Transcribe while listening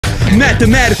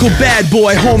Mathematical bad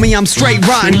boy, homie, I'm straight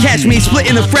rotten. Catch me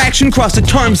splitting a fraction, cross the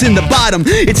terms in the bottom.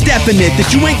 It's definite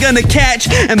that you ain't gonna catch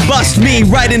and bust me.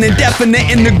 Writing indefinite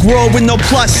in the grove with no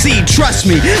plus C. Trust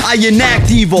me, I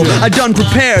enact evil, I done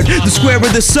prepared. The square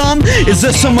of the sum is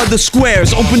the sum of the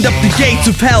squares. Opened up the gates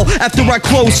of hell after I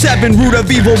closed 7. Root of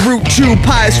evil, root 2,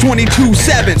 pi is 22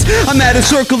 sevens. I'm at a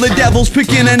circle of devils,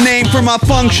 picking a name for my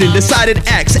function. Decided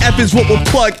X, F is what we'll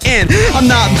plug in. I'm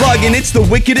not bugging, it's the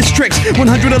wickedest tricks.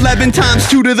 111 times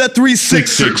 2 to the 3,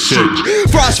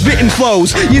 666. Frostbitten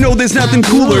flows, you know there's nothing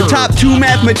cooler. Top 2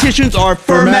 mathematicians are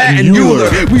Fermat and Euler.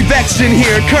 We vexed in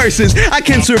here, curses. I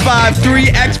can survive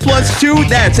 3x plus 2,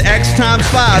 that's x times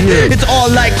 5. It's all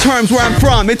like terms where I'm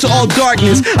from, it's all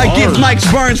darkness. I give Mike's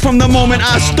burns from the moment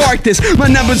I start this. My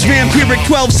number's vampiric,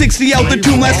 1260 out the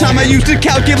tomb. Last time I used a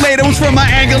calculator was from my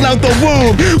angle out the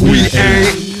womb. We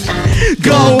ain't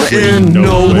going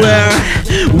nowhere.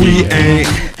 We ain't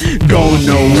going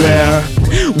nowhere.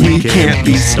 We can't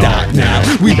be stopped now.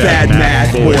 We bad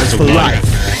math boys for life.